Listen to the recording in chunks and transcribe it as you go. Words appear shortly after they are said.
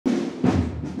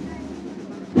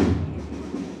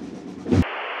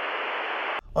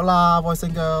Hola, boys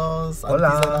and girls,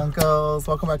 Hola. aunties and uncles.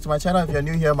 Welcome back to my channel. If you're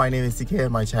new here, my name is CK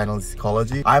and my channel is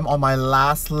Ecology. I'm on my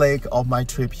last leg of my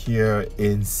trip here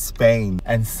in Spain,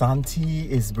 and Santi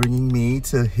is bringing me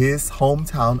to his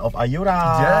hometown of Ayora.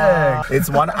 Yeah.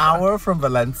 It's 1 hour from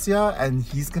Valencia, and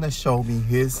he's gonna show me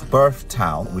his birth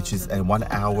town, which is 1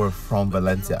 hour from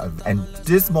Valencia. And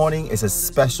this morning is a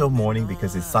special morning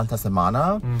because it's Santa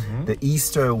Semana, the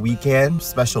Easter weekend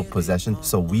special possession.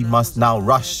 So we must now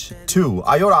rush to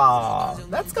Ayora.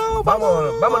 Let's go.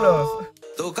 Vámonos, vámonos.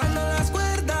 Tocando las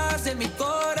cuerdas de mi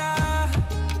cora,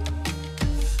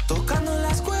 tocando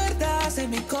las cuerdas de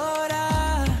mi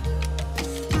cora.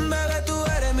 Bebé, tú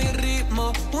eres mi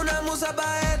ritmo, una musa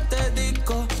pa' este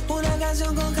disco, una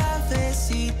canción con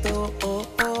cafecito. Oh,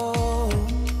 oh.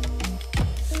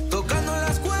 Tocando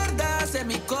las cuerdas de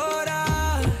mi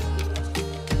cora,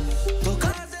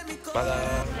 tocando de mi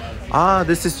cora. Ah,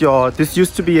 this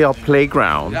used to be your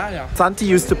playground. Yeah. Santi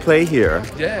used to play here.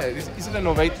 Yeah, it's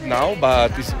renovated now,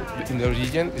 but it's, in the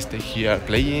origin, stay here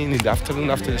playing in the afternoon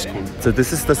after school. So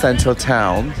this is the central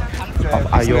town of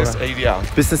Ayora. Business area.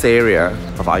 Business area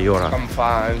of Ayora. You can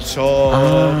find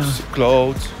shops,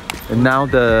 clothes. And now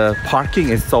the parking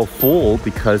is so full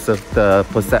because of the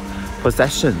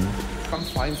possession. You can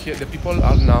find here, the people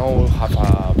are now have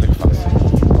a breakfast.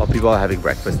 Or people are having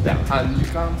breakfast now. And you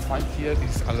can find here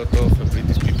is a lot of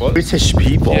British people. British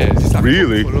people? Yes, it's a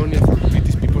Really? colony for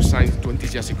British people signed 20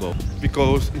 years ago.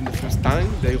 Because in the first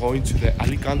time they go into the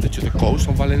Alicante, to the coast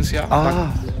of Valencia.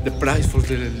 Ah. The price for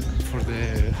the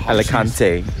houses,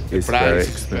 Alicante is very very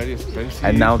expensive. expensive.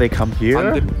 And now they come here?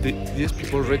 And these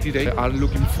people retirate are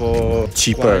looking for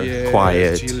Cheaper,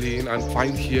 quiet. chilling, and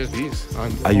find here this.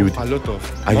 And Ayuda. a lot of.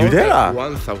 Ayudera.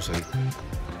 1,000.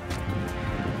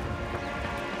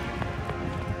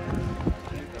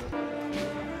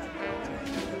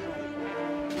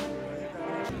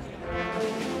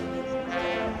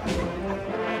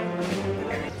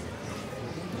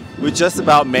 We just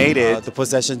about made it. The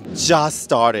procession just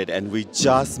started and we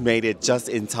just made it just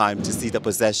in time to see the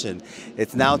procession.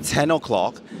 It's now 10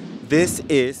 o'clock. This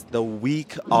is the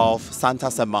week of Santa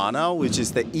Semana, which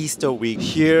is the Easter week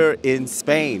here in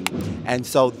Spain. And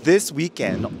so this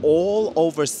weekend, all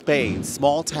over Spain,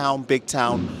 small town, big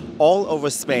town, all over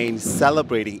Spain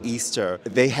celebrating Easter,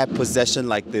 they have procession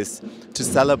like this to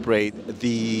celebrate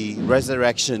the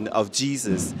resurrection of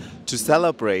Jesus, to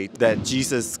celebrate that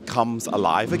Jesus comes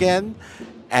alive again.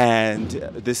 And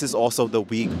this is also the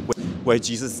week where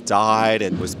Jesus died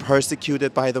and was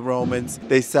persecuted by the Romans.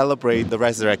 They celebrate the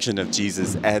resurrection of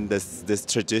Jesus, and this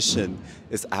tradition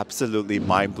is absolutely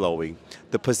mind-blowing.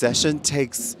 The procession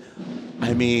takes,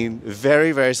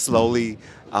 very, very slowly.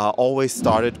 Always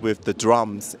started with the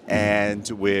drums and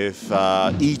with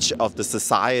each of the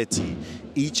society,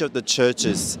 each of the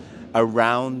churches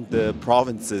around the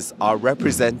provinces are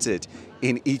represented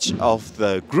in each of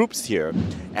the groups here,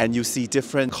 and you see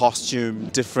different costume,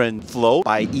 different flow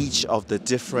by each of the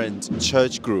different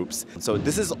church groups. So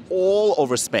this is all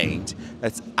over Spain.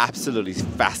 That's absolutely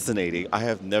fascinating. I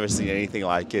have never seen anything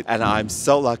like it, and I'm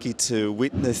so lucky to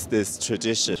witness this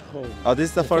tradition. Oh, this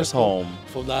is the first home.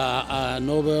 For the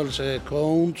nobles,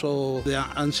 counts of the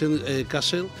ancient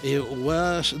castle, it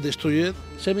was destroyed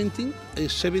 17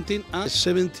 and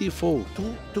 74.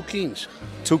 Two kings.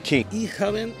 Two kings. He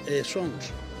having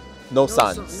sons. No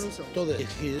sons. So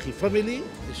his family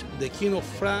is the king of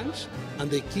France and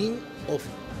the king of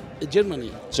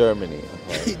Germany. Germany.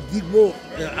 Okay. Did war,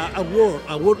 a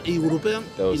war European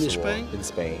Those in who Spain. were in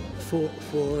Spain.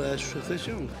 For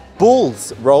succession.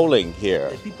 Bulls rolling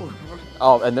here. People.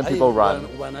 Oh, and then people run.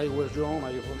 When I was young,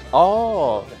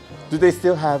 Oh, do they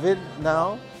still have it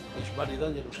now? It's very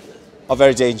dangerous. Oh,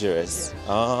 very dangerous.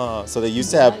 Ah, so they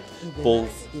used to have bulls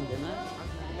In the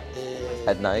night.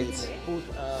 at night. Put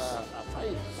a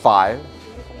Fire. fire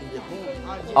in the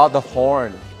hole. Oh, the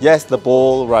horn. Yes, the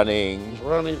bull running.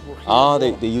 Running. Ah,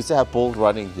 they used to have bulls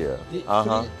running here.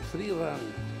 Free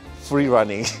running. Free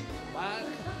running.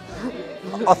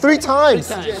 Oh, 3 times.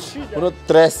 3 times. Uno,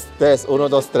 tres, tres. Uno,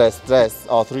 dos, tres, tres.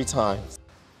 Oh, 3 times.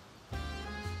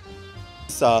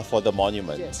 It's for the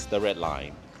monument, the red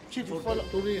line. For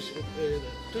tourists.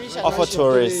 Oh, for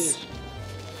tourists.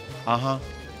 Uh-huh.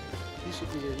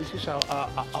 This is an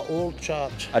old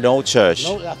church. An old church.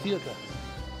 No, a theater.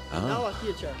 Now a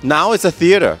theater. Now it's a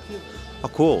theater. Oh,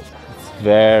 cool. It's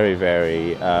very,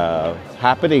 very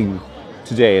happening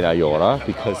today in Ayora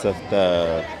because of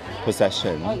the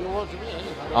procession.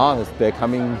 Oh, they're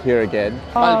coming here again.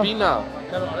 Malvina.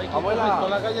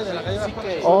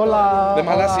 Hola. De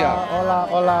Malasia. Hola,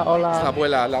 hola, hola. Es la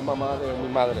abuela, la mamá de mi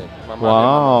madre.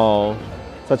 Wow.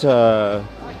 Such a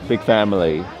big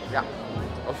family. Yeah.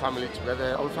 Of family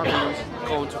together. All families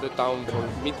go to the town for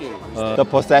meetings. The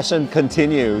procession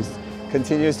continues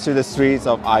to the streets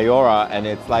of Ayora, and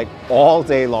it's like all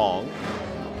day long.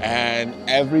 And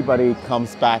everybody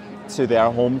comes back to their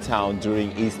hometown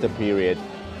during Easter period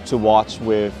to watch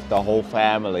with the whole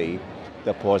family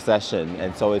the procession.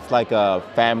 And so it's like a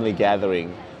family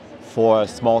gathering for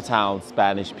small town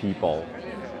Spanish people.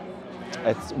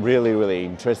 It's really, really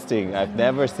interesting. I've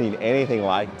never seen anything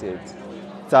like it.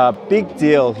 It's a big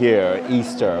deal here,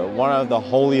 Easter, one of the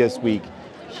holiest week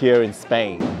here in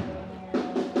Spain.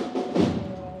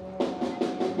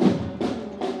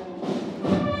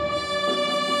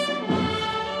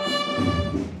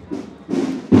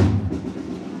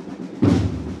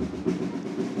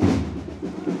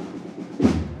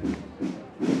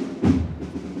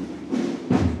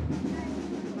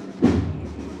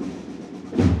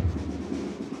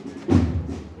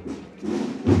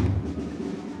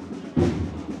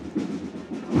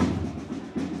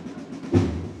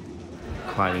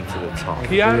 Climbing to the top.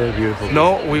 Here, really beautiful.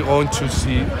 no, we're going to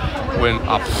see when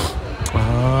up.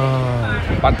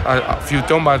 But if you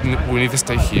don't, but we need to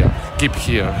stay here. Keep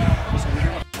here.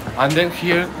 And then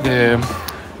here,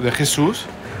 the Jesus.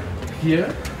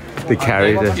 Here. They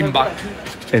carry the... In back.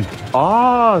 And,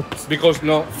 oh! Because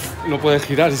no puede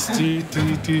girar. It's ti.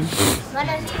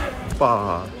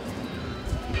 Bah.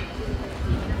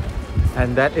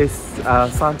 And that is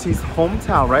Santi's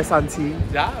hometown, right, Santi?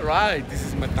 Yeah, right. This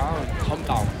is my town,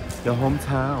 hometown. Your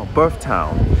hometown, birth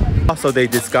town. So they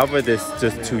discovered this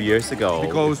just 2 years ago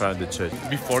Because in front of the church.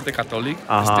 Before the Catholic,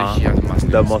 stay here.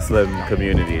 The Muslim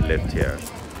community lived here.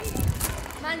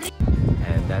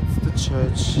 And that's the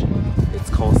church. It's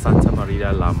called Santa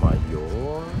Maria la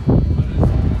Mayor.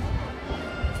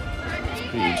 It's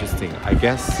pretty interesting. I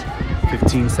guess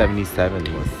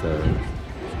 1577 was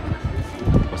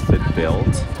it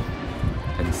built,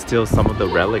 and still some of the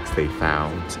relics they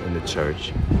found in the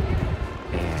church.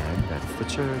 And that's the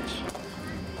church.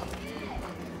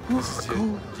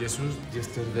 Jesus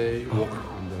yesterday walked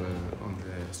on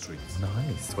the streets.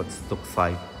 Nice. What looks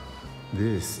like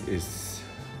this is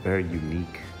very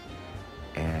unique,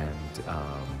 and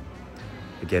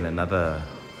again another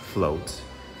float,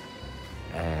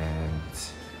 and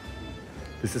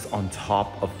this is on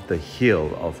top of the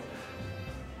hill of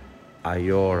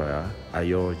Ayora,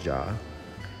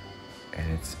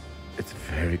 and it's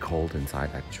very cold inside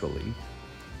actually.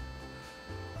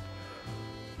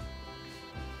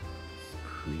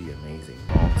 Pretty amazing.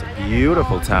 Oh, it's a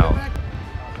beautiful town.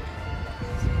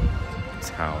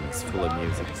 Town is full of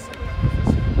music.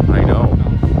 I know.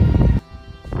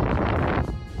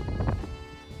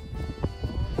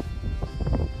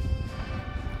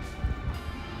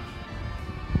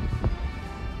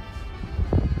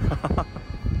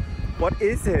 What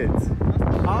is it?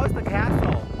 How is the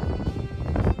castle?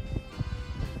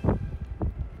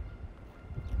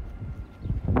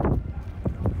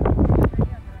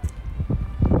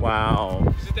 Wow.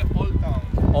 This is the old town.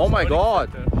 Oh my God.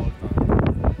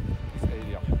 This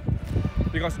area.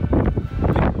 Because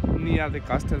near the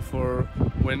castle for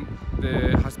when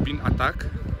there has been attack,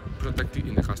 protected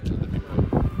in the castle the people,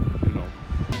 you know.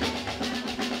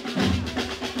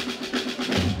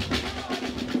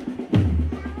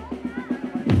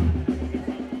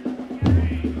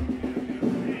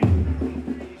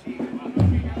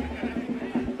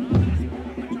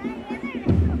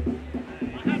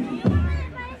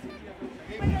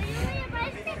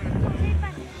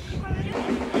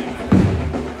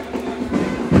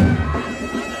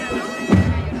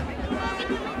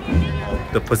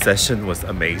 The procession was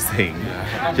amazing.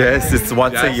 Yes, it's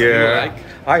once a year.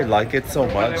 I like it so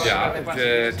much. Yeah,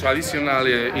 the traditional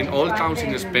in all towns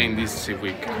in Spain this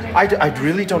week. I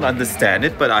really don't understand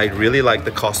it, but I really like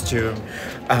the costume.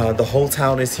 The whole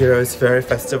town is here. It's very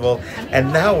festival.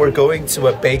 And now we're going to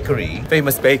a bakery,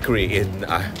 famous bakery in...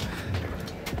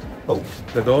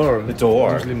 The door. The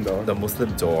door. Muslim door. The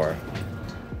Muslim door.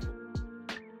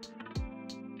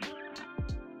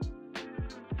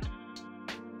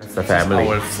 The family.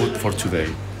 Our food for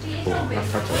today.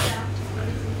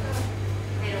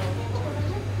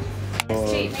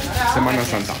 Semana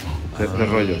Santa, de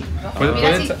rollo.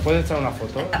 ¿Puedes echar una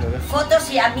foto?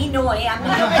 Fotos y a mí no, a mí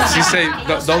no. She said,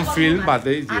 don't film, but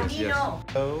they A yes, mí yes.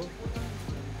 no.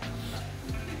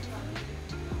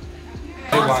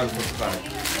 I want to try.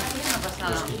 Va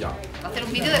a hacer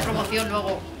un vídeo de promoción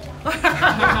luego.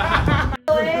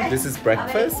 This is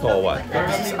breakfast or what?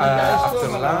 After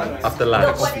lunch. After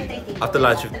lunch. After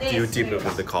lunch, you dip it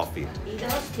with the coffee.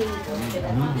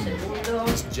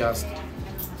 It's just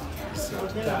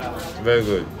Very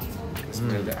good.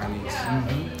 smell the anise.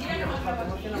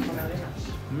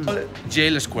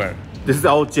 Jail Square. This is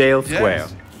our jail Yes. square.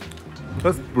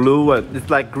 It's blue. It's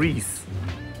like Greece.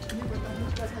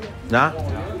 Nah?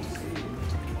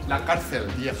 La cárcel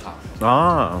vieja.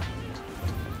 Ah.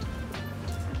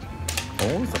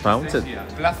 Oh, it's a fountain.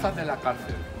 Plaza de la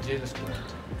cárcel. Jail Square.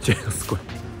 Jail square.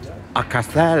 A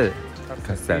Castle.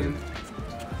 Castle.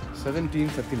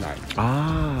 1739.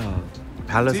 Ah.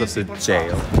 Palace of the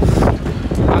jail.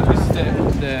 This is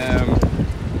the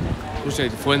who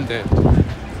said fuente?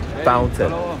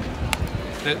 Fountain.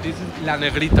 This is La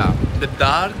Negrita, the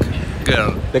dark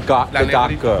girl. The dark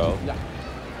Negrita. girl. Yeah.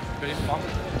 Very fun.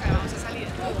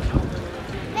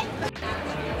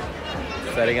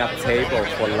 Setting up table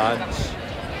for lunch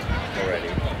already.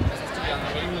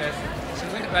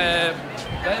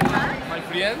 My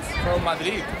friends from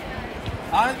Madrid.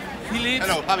 And he lives.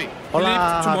 Hello, Javi. He Hola,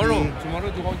 lives tomorrow. Javi.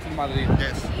 Tomorrow to go to Madrid.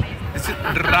 Yes. It's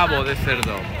rabo de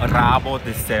cerdo. Rabo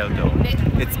de cerdo.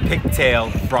 It's pigtail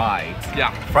fried.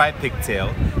 Yeah. Fried pigtail.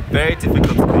 Very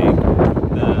difficult to make.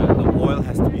 The oil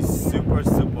has to be super,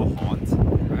 super hot.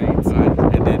 Right?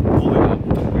 And then pull it up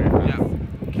very fast.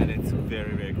 Yeah. And it's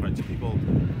very, very crunchy. People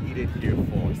eat it here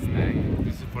for snack.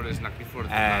 This is for the snack before the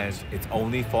And lunch. it's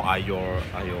only for Ayora,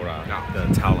 Yeah.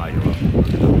 the town Ayora.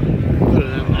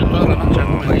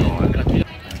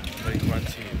 Very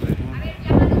crunchy.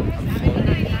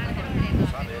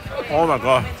 Oh my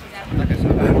god.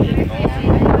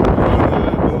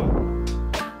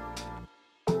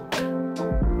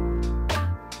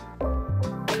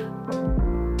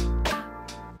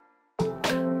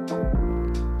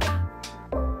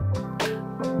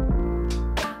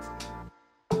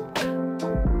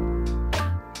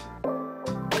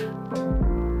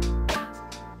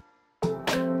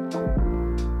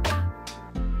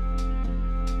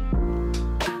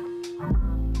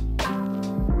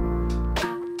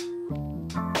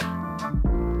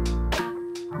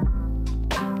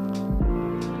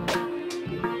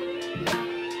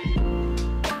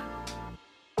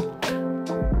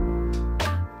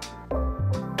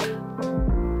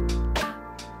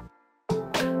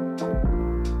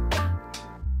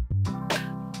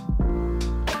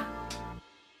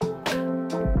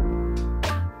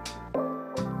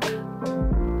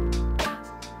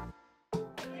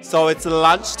 So it's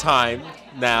lunchtime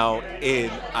now in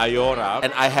Ayora,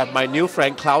 and I have my new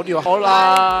friend Claudio.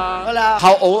 Hola! Hola.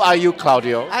 How old are you,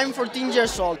 Claudio? I'm 14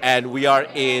 years old. And we are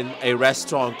in a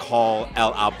restaurant called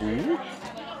El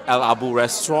Abu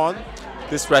restaurant.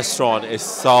 This restaurant is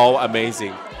so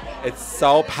amazing. It's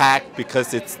so packed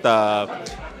because it's the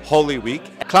Holy Week.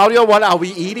 Claudio, what are we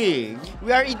eating?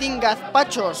 We are eating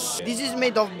gazpachos. This is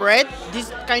made of bread, this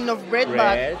kind of bread,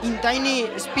 Bread. but in tiny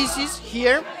pieces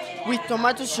here with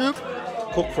tomato soup.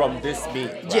 Cooked from this meat,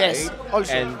 right? Yes,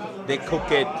 also. And they cook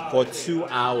it for 2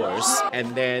 hours,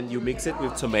 and then you mix it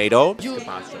with tomato. You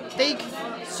Gazpacho. take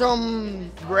some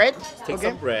bread, Take okay?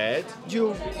 some bread.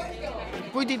 You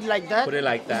put it like that. Put it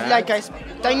like that. Like a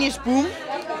tiny spoon.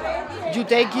 You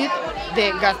take it,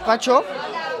 the gazpacho,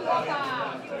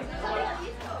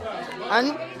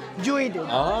 and you eat it.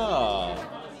 Ah.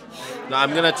 Now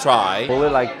I'm gonna try. Pull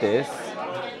it like this,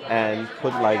 and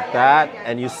put like that,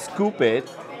 and you scoop it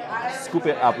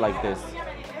up like this.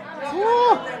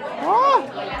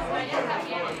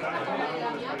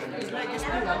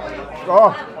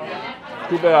 Oh,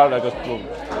 scoop it out like a spoon.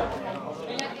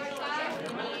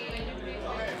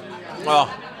 Oh,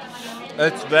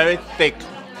 it's very thick,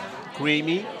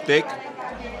 creamy, thick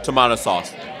tomato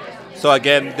sauce. So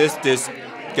again, this dish,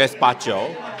 gazpacho,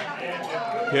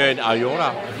 here in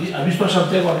Ayora. ¿Has visto a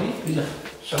Santiago aquí? Mira,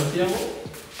 Santiago.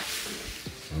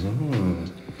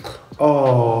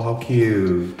 Oh, how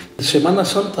cute. Semana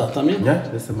Santa también. Yeah,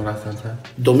 this is Semana Santa.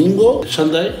 Domingo,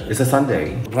 Sunday. It's a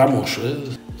Sunday. Ramos,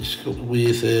 it's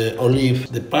with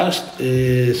olive. The past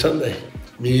Sunday,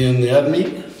 me in the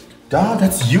army. Ah,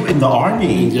 that's you in the In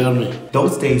army. the army.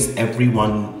 Those days,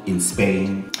 everyone in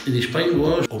Spain In Spain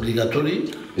was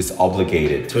obligatory. is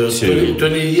obligated Pero to.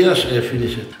 20 years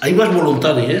finish it. I was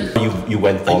voluntary, You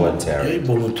went voluntary.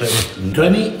 Voluntary.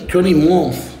 20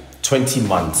 months. 20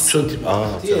 months. 20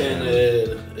 months. Oh,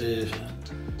 Yeah,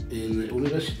 in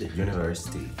university.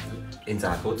 University. In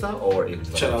Zaragoza or in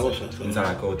Zaragoza. In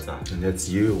Zaragoza. And that's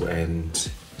you and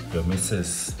your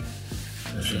missus.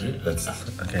 That's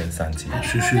again Santi.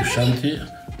 Susu Santi,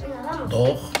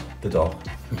 dog, The dog.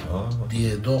 Oh.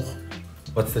 the dog,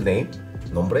 What's the name?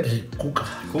 Nombre? Cuca.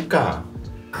 Cuca.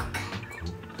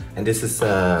 And this is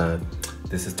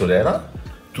Tudela?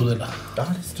 Tudela.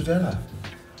 Ah, this is Tudela.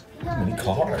 Many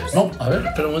cars. No, a ver,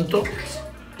 espera un momento.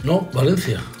 No,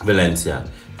 Valencia. Valencia.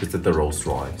 This is the Rolls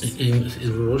Royce. In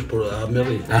Rolls por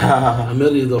married. I'm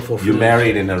married for You friends.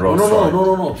 married in a Rolls Royce?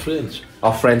 No, friends.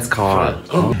 A friend's car.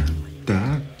 Oh.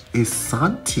 that is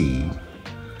Santi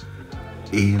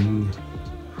in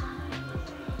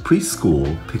preschool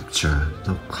picture,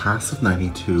 the class of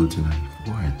 92 to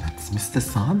 94. That's Mr.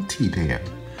 Santi there.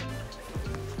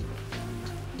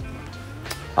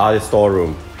 Ah, the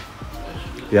storeroom.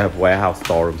 You have warehouse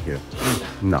storeroom here.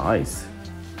 Nice.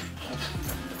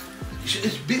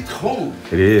 It's big home.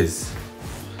 It is.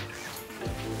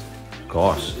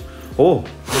 Gosh. Oh.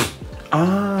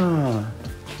 Ah.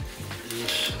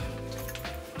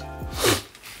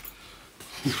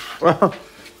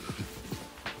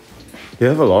 You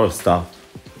have a lot of stuff.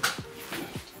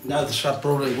 That's a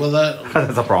problem. Well, that,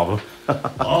 That's a problem.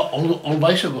 all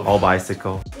bicycle. All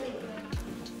bicycle.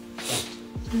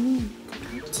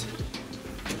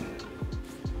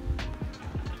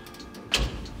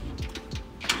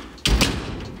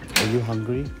 Are you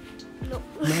hungry? No.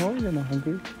 No, you're not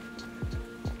hungry.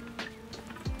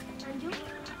 And you?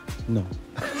 No.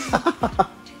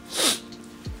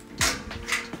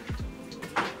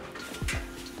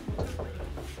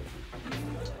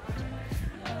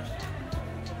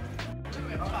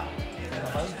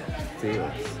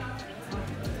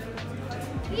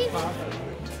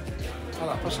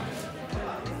 Hala, pasa.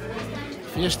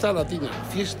 Fiesta latina,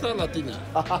 fiesta latina.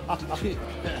 Sí.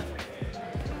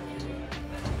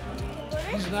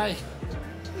 It's nice.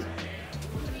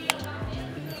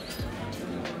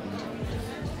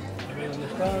 A ver, ¿dónde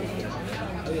están?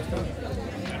 Ahí están.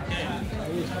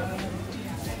 Ahí están.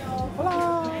 Hola.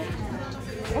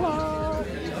 Hola.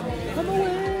 Come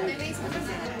away.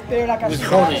 Pero la With casita.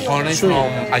 honey. Honey Sweet.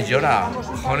 from Ayora.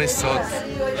 Honey sauce.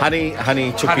 Honey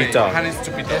chupito. Honey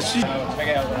chupito.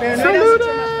 Pero no era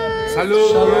mucho más.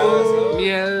 Salud.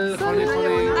 Miel. Honey,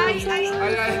 honey. Ay, ay,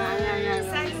 Ay, ay.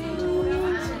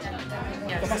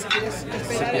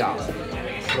 Sepia.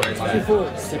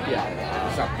 Sepia.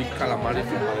 It's a big calamari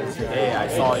from Valencia. Yeah, I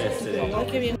saw yesterday.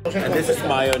 And this is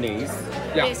mayonnaise.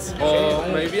 Yeah. Or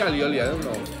maybe alioli, I don't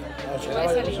know.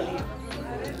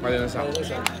 Mayonesa. What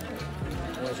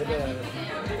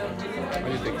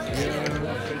do you think? Here.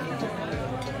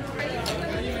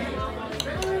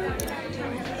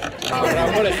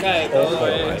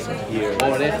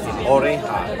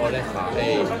 Oreja.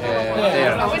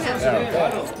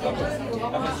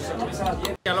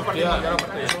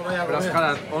 But that's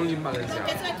kind of only in Valencia.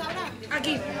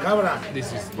 Aquí, Cabra,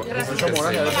 This is the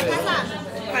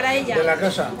para ella. de la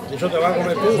casa. Eso te va a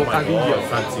comer tú. Bocadillo,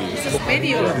 Santi.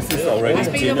 ¿Medio? This is already ¿Has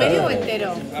pedido medio o dinner.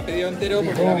 entero?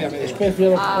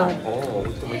 Especial. Oh,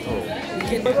 with tomato.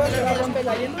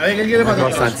 A ver, ¿qué quiere para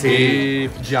No, Santi.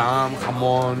 beef, jam,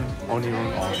 jamón,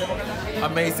 onion.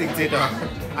 Amazing dinner.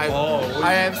 I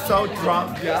am so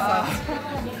drunk. Yeah.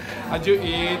 And you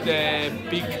eat the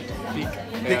big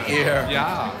ear.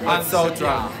 Yeah. I'm so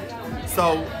drunk.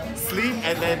 So sleep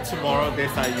and then tomorrow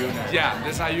desayuno. Yeah,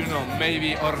 desayuno,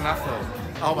 maybe hornazo.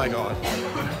 Oh my god.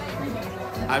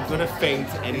 I'm gonna faint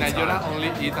In anytime. Ayora only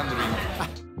eat and drink.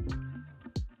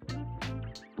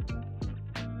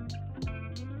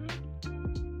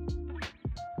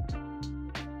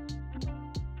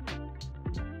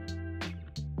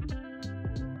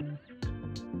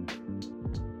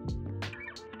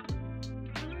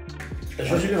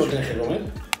 Eso sí que lo tienes que comer.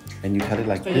 And you cut it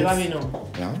like this. Lleva vino.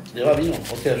 Yeah. Lleva vino.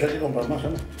 Hostia, eso hay que comprar más, ¿no?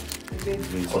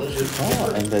 Joder, sí.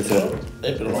 Oh, and there's a Pero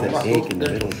there's no an más. egg in the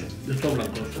De middle. estos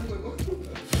blancos.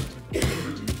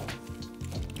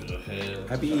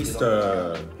 Happy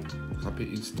Easter. Happy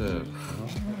Easter.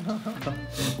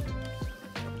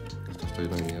 Esto estoy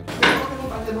bebiendo.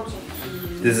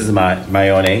 This is my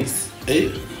mayonnaise.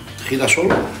 Girasol.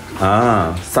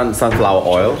 Ah, sunflower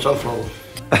oil. Sunflower.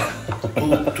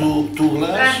 Two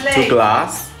glass. 2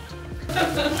 glass.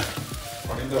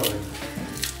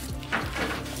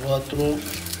 4.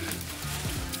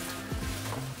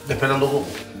 Espera un poco.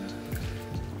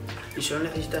 ¿Y solo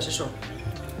necesitas eso?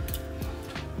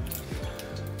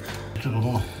 Esto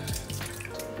como.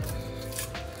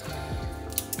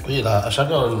 Oye, ¿has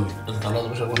sacado el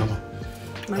taladro ese bueno?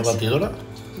 ¿La batidora?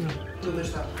 No. ¿Dónde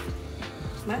está?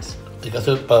 ¿Más? Hay que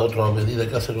hacer para otra medida, hay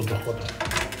que hacer otros 4.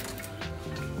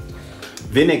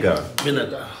 Vinegar.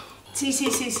 Vinegar. Sí.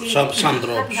 Some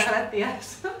drops.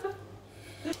 Gracias.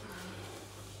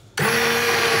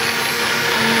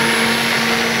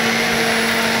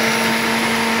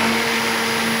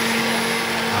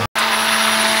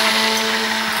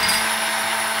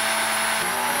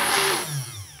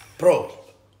 Pro.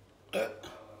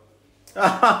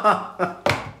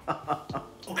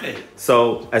 Okay.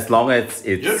 So as long as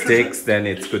it Yes, sticks, yes. then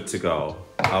it's good to go.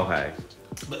 Okay.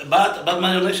 But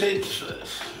mayonnaise is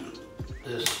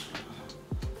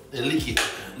liquid.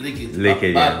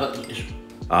 Liquid, yeah. But it's,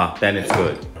 Ah, then it's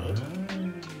good.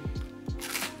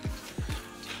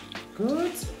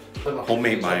 good.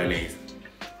 Homemade mayonnaise.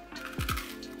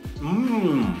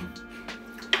 Mmm.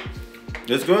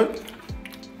 It's good.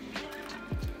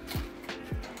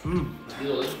 Mmm.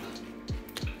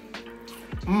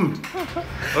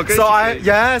 Okay. So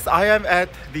I am at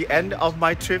the end of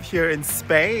my trip here in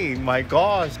Spain. My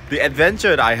gosh, the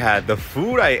adventure I had, the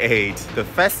food I ate, the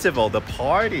festival, the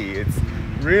party, it's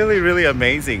really, really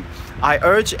amazing. I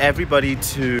urge everybody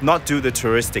to not do the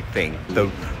touristic thing, the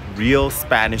real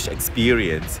Spanish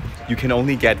experience you can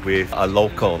only get with a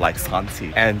local like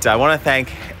Santi. And I want to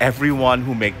thank everyone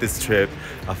who made this trip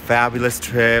a fabulous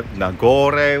trip.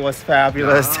 Nagore was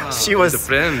fabulous. She was the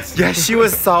prince. Yeah,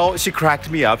 she cracked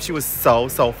me up. She was so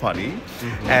funny.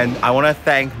 And I want to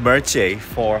thank Merche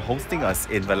for hosting us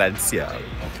in Valencia.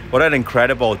 What an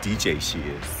incredible DJ she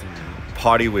is.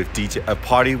 Party with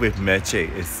Merche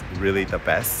is really the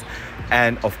best.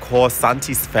 And of course,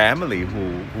 Santi's family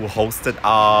who hosted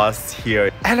us here.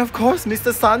 And of course,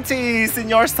 Mr. Santi,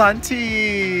 Senor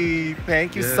Santi.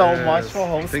 Thank you so much for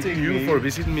hosting me. Thank you for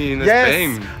visiting me in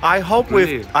Spain. I hope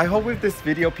with this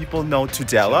video people know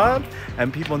Tudela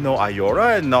and people know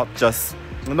Ayora, and not just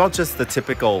the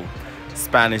typical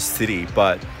Spanish city,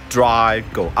 but drive,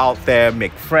 go out there,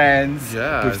 make friends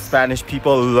with Spanish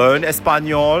people, learn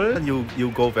Espanol, and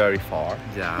you'll go very far.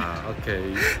 Yeah,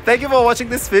 okay. Thank you for watching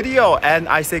this video, and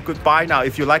I say goodbye now.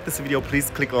 If you like this video, please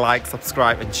click like,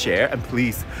 subscribe, and share. And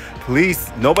please,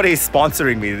 nobody is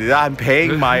sponsoring me. I'm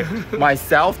paying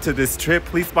myself to this trip.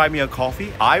 Please buy me a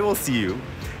coffee. I will see you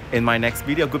in my next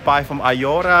video. Goodbye from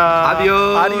Ayora.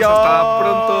 Adios. Adios. Hasta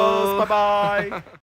pronto. Bye-bye.